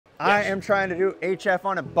I am trying to do HF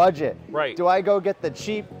on a budget. Right. Do I go get the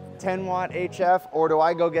cheap 10-watt HF or do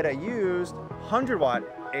I go get a used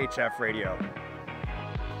 100-watt HF radio?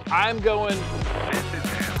 I'm going. This is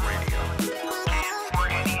Ham Radio.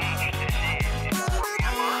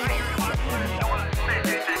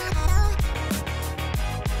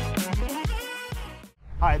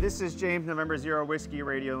 Hi, this is James, November 0 Whiskey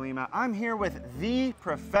Radio Lima. I'm here with the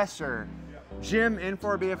Professor Jim in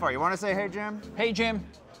for BFR. You want to say hey, Jim? Hey, Jim.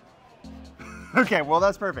 Okay, well,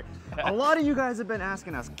 that's perfect. A lot of you guys have been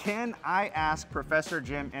asking us, can I ask Professor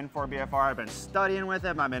Jim in for BFR? I've been studying with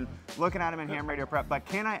him, I've been looking at him in ham radio prep, but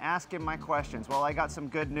can I ask him my questions? Well, I got some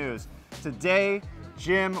good news. Today,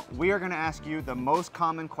 Jim, we are gonna ask you the most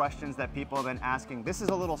common questions that people have been asking. This is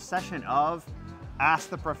a little session of Ask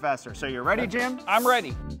the Professor. So you ready, Jim? I'm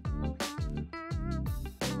ready.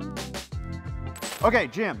 Okay,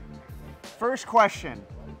 Jim, first question.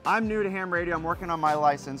 I'm new to ham radio, I'm working on my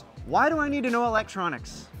license. Why do I need to know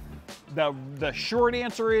electronics? The short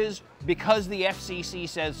answer is because the FCC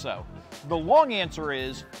says so. The long answer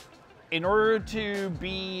is, in order to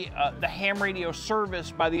be the ham radio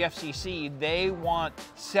service by the FCC, they want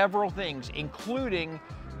several things, including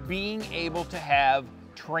being able to have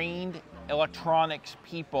trained electronics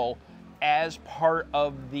people as part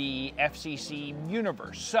of the FCC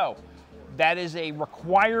universe. So that is a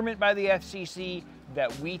requirement by the FCC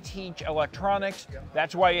that we teach electronics.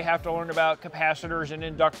 That's why you have to learn about capacitors and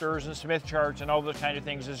inductors and Smith charts and all those kind of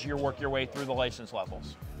things as you work your way through the license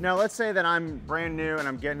levels. Now, let's say that I'm brand new and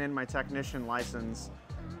I'm getting in my technician license.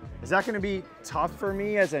 Is that going to be tough for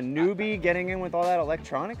me as a newbie getting in with all that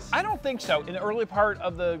electronics? I don't think so. In the early part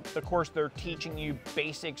of the course, they're teaching you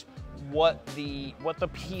basics, what the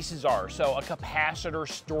pieces are. So a capacitor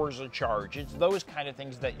stores a charge. It's those kind of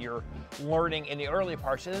things that you're learning in the early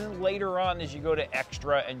parts. And then later on, as you go to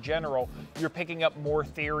extra and general, you're picking up more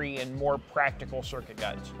theory and more practical circuit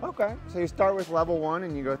guides. Okay, so you start with level 1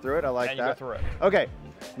 and you go through it. I like that. And you go through it. Okay,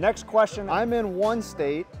 next question. I'm in one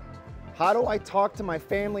state. How do I talk to my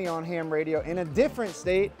family on ham radio in a different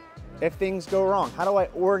state if things go wrong? How do I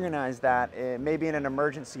organize that, maybe in an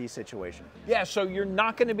emergency situation? Yeah, so you're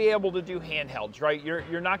not going to be able to do handhelds, right?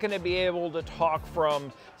 You're not going to be able to talk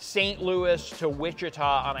from St. Louis to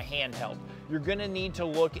Wichita on a handheld. You're going to need to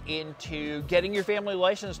look into getting your family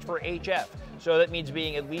licensed for HF. So that means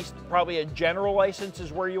being at least probably a general license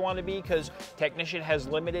is where you want to be, because technician has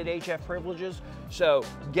limited HF privileges. So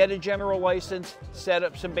get a general license, set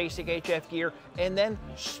up some basic HF gear, and then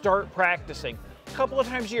start practicing. A couple of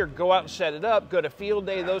times a year, go out and set it up, go to field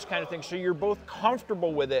day, those kind of things, so you're both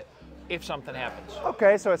comfortable with it if something happens.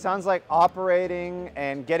 Okay, so it sounds like operating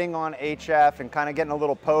and getting on HF and kind of getting a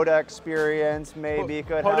little POTA experience maybe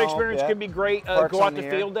could help. POTA experience could be great. Go out to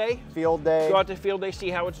field day. Field day. Go out to field day, see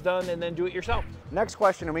how it's done, and then do it yourself. Next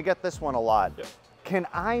question, and we get this one a lot. Yep. Can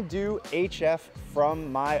I do HF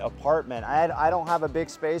from my apartment? I don't have a big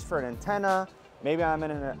space for an antenna. Maybe I'm in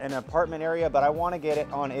an apartment area, but I want to get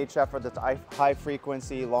it on HF for the high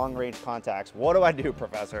frequency, long range contacts. What do I do,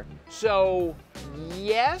 Professor? So,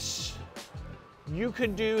 yes, you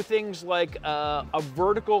could do things like a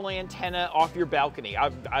vertical antenna off your balcony.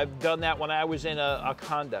 I've done that when I was in a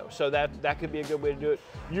condo, so that could be a good way to do it.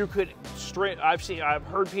 You could string, I've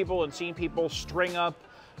heard people and seen people string up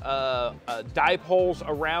dipoles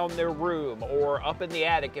around their room or up in the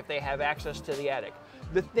attic if they have access to the attic.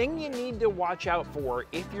 The thing you need to watch out for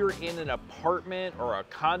if you're in an apartment or a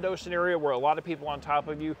condo scenario where a lot of people on top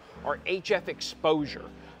of you are HF exposure.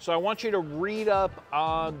 So I want you to read up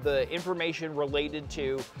on the information related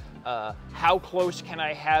to how close can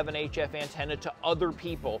I have an HF antenna to other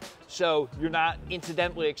people so you're not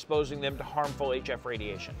incidentally exposing them to harmful HF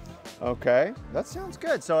radiation. Okay, that sounds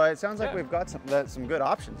good. So it sounds like we've got some good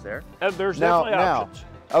options there. There's definitely options.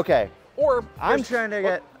 Okay. Or I'm trying to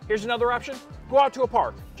get... Here's another option. Go out to a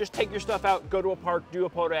park. Just take your stuff out, go to a park, do a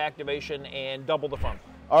POTA activation, and double the fun.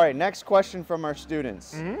 All right, next question from our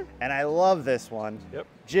students. And I love this one. Yep.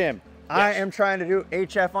 Jim, I am trying to do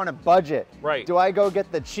HF on a budget. Right. Do I go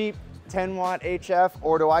get the cheap 10-watt HF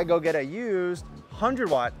or do I go get a used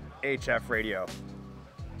 100-watt HF radio?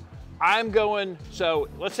 I'm going, so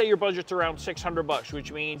let's say your budget's around $600,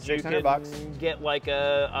 which means you can get like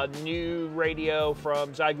a new radio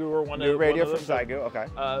from Zygu or one of those. New radio from Zygu,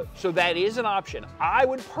 okay. So that is an option. I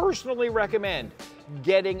would personally recommend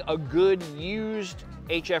getting a good used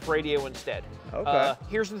HF radio instead. Okay.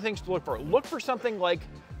 Here's the things to look for. Look for something like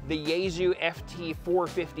the Yaesu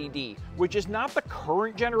FT450D, which is not the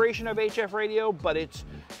current generation of HF radio, but it's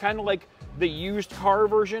kind of like the used car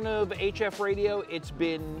version of HF radio. It's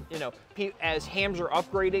been, you know, as hams are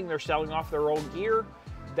upgrading, they're selling off their old gear.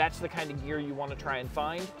 That's the kind of gear you want to try and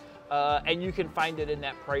find. and you can find it in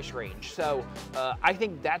that price range. So I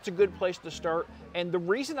think that's a good place to start. And the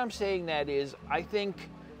reason I'm saying that is I think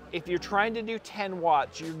if you're trying to do 10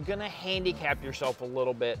 watts, you're gonna handicap yourself a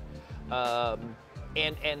little bit.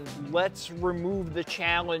 And let's remove the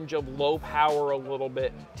challenge of low power a little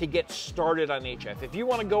bit to get started on HF. If you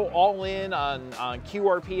want to go all in on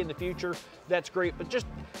QRP in the future, that's great, but just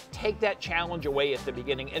take that challenge away at the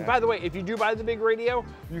beginning. And by the way, if you do buy the big radio,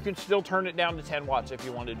 you can still turn it down to 10 watts if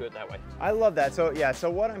you want to do it that way. I love that. So yeah, so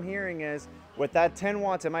what I'm hearing is with that 10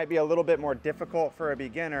 watts, it might be a little bit more difficult for a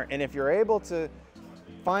beginner. And if you're able to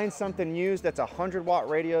find something used that's a 100-watt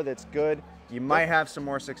radio that's good, you might have some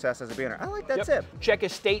more success as a beginner. I like that tip. Check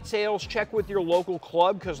estate sales, check with your local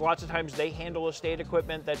club, because lots of times they handle estate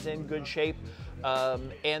equipment that's in good shape.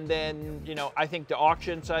 And then, you know, I think the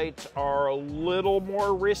auction sites are a little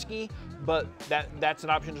more risky, but that's an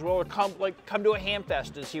option as well. Or come to a ham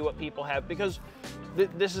fest and see what people have, because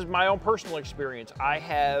this is my own personal experience. I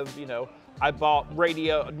have, you know, I bought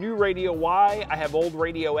new radio Y. I have old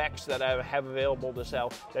radio X that I have available to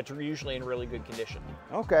sell that's usually in really good condition.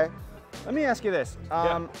 Okay. Let me ask you this.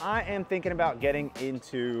 I am thinking about getting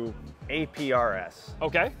into APRS.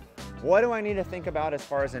 Okay. What do I need to think about as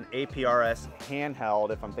far as an APRS handheld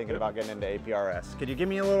if I'm thinking about getting into APRS? Could you give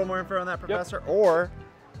me a little more info on that, Professor? Or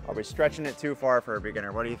are we stretching it too far for a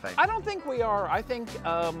beginner? What do you think? I don't think we are. I think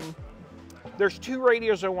there's two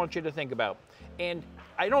radios I want you to think about. And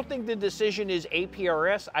I don't think the decision is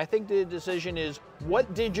APRS. I think the decision is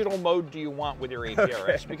what digital mode do you want with your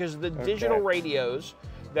APRS? Because the digital radios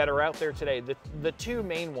that are out there today, the two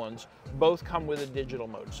main ones, both come with a digital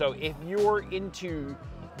mode. So if you're into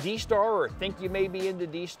D-Star or think you may be into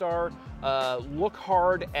D-Star, look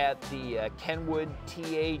hard at the Kenwood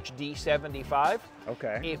TH-D75.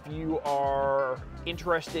 Okay. If you are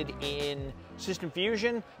interested in System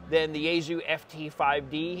Fusion, then the Yaesu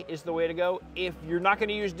FT5D is the way to go. If you're not going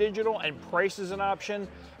to use digital and price is an option,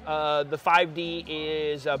 the 5D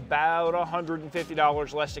is about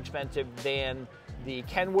 $150 less expensive than the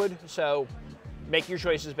Kenwood, so make your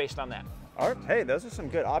choices based on that. All right, hey, those are some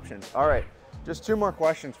good options. All right, just two more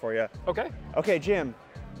questions for you. Okay. Okay, Jim,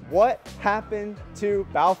 what happened to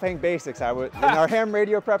Baofeng Basics? In our ham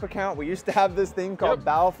radio prep account, we used to have this thing called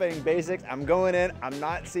Baofeng Basics. I'm going in, I'm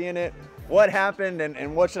not seeing it. What happened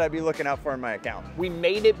and what should I be looking out for in my account? We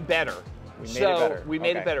made it better. We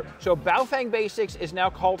made it better. So Baofeng Basics is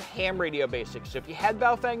now called Ham Radio Basics. So if you had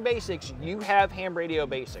Baofeng Basics, you have Ham Radio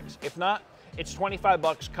Basics. If not, it's 25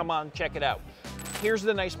 bucks. Come on, check it out. Here's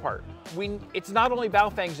the nice part. It's not only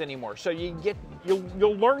Baofengs anymore. So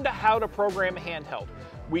you'll learn how to program a handheld.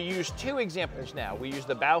 We use two examples now. We use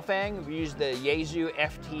the Baofeng, we use the Yaesu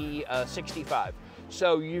FT65.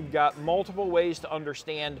 So you've got multiple ways to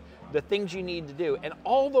understand the things you need to do. And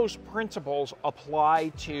all those principles apply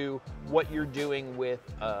to what you're doing with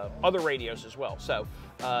other radios as well. So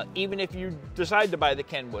even if you decide to buy the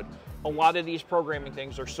Kenwood, a lot of these programming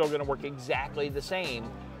things are still gonna work exactly the same,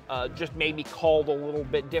 just maybe called a little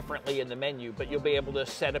bit differently in the menu, but you'll be able to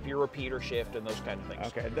set up your repeater shift and those kind of things.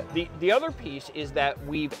 Okay. The other piece is that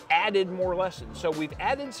we've added more lessons. So we've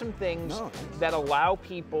added some things that allow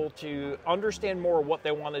people to understand more what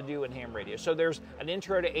they want to do in ham radio. So there's an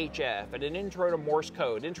intro to HF and an intro to Morse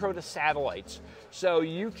code, intro to satellites. So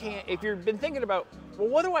you can, if you've been thinking about, well,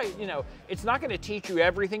 what do it's not going to teach you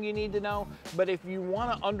everything you need to know, but if you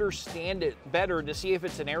want to understand it better to see if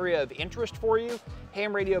it's an area of interest for you,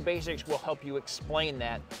 Ham Radio Basics will help you explain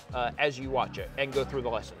that as you watch it and go through the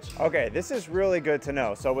lessons. Okay, this is really good to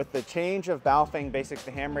know. So with the change of Baofeng Basics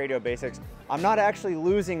to Ham Radio Basics, I'm not actually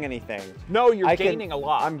losing anything. No, you're gaining a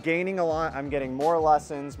lot. I'm gaining a lot. I'm getting more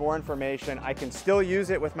lessons, more information. I can still use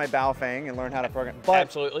it with my Baofeng and learn how to program. But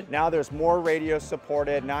absolutely. Now there's more radios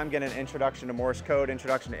supported. Now I'm getting an introduction to Morse code,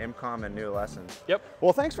 introduction to IMCOM, and new lessons. Yep.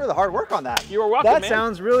 Well, thanks for the hard work on that. You are welcome, That man.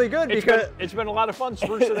 sounds really good. It's been a lot of fun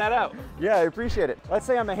sprucing that out. Yeah, I appreciate it. Let's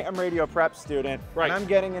say I'm a ham radio prep student, and I'm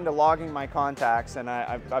getting into logging my contacts, and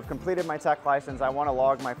I've completed my tech license. I want to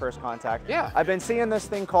log my first contact. Yeah. I've been seeing this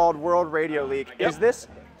thing called World Radio League. Yep. Is this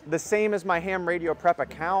the same as my ham radio prep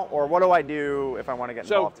account, or what do I do if I want to get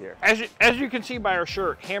involved here? As you can see by our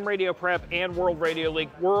shirt, Ham Radio Prep and World Radio League,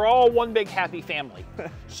 we're all one big happy family.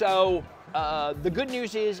 So the good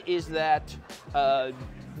news is that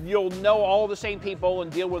you'll know all the same people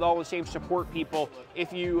and deal with all the same support people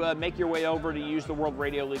if you make your way over to use the World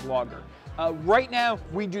Radio League logger. Right now,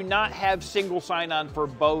 we do not have single sign-on for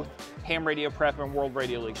both Ham Radio Prep and World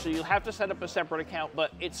Radio League. So you'll have to set up a separate account,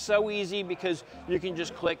 but it's so easy because you can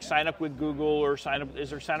just click sign up with Google or sign up with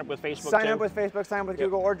Facebook Sign too? up with Facebook, sign up with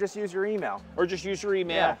Google, or just use your email. Or just use your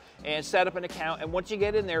email and set up an account. And once you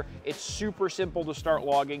get in there, it's super simple to start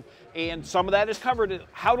logging. And some of that is covered,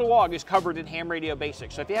 how to log is covered in Ham Radio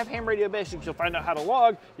Basics. So if you have Ham Radio Basics, you'll find out how to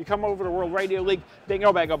log. You come over to World Radio League,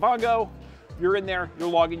 bingo, bango, bongo. You're in there, you're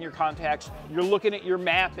logging your contacts, you're looking at your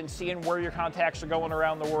map and seeing where your contacts are going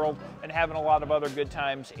around the world and having a lot of other good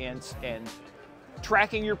times and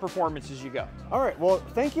tracking your performance as you go. All right, well,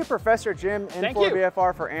 thank you, Professor Jim Thank in you.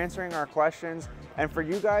 4BFR, for answering our questions. And for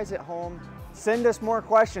you guys at home, send us more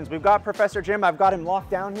questions. We've got Professor Jim. I've got him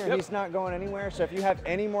locked down here. Yep. He's not going anywhere. So if you have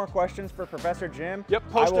any more questions for Professor Jim, Post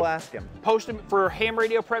I will them, ask him. Post them for Ham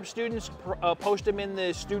Radio Prep students, post them in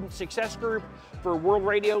the Student Success Group. For World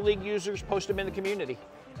Radio League users, post them in the community.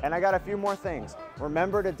 And I got a few more things.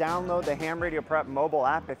 Remember to download the Ham Radio Prep mobile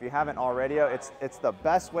app if you haven't already. It's the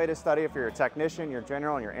best way to study if you're a technician, your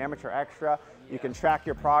general, and your amateur extra. You can track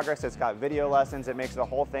your progress. It's got video lessons. It makes the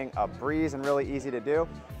whole thing a breeze and really easy to do.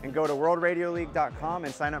 And go to worldradioleague.com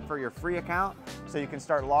and sign up for your free account so you can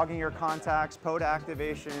start logging your contacts, POTA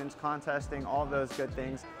activations, contesting, all of those good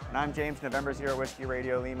things. And I'm James, November Zero Whiskey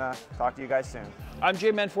Radio Lima. Talk to you guys soon. I'm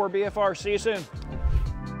Jim, N4BFR. See you soon.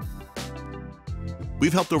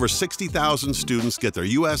 We've helped over 60,000 students get their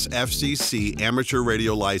US FCC amateur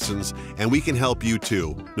radio license, and we can help you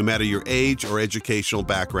too, no matter your age or educational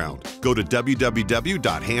background. Go to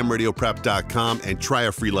www.hamradioprep.com and try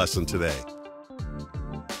a free lesson today.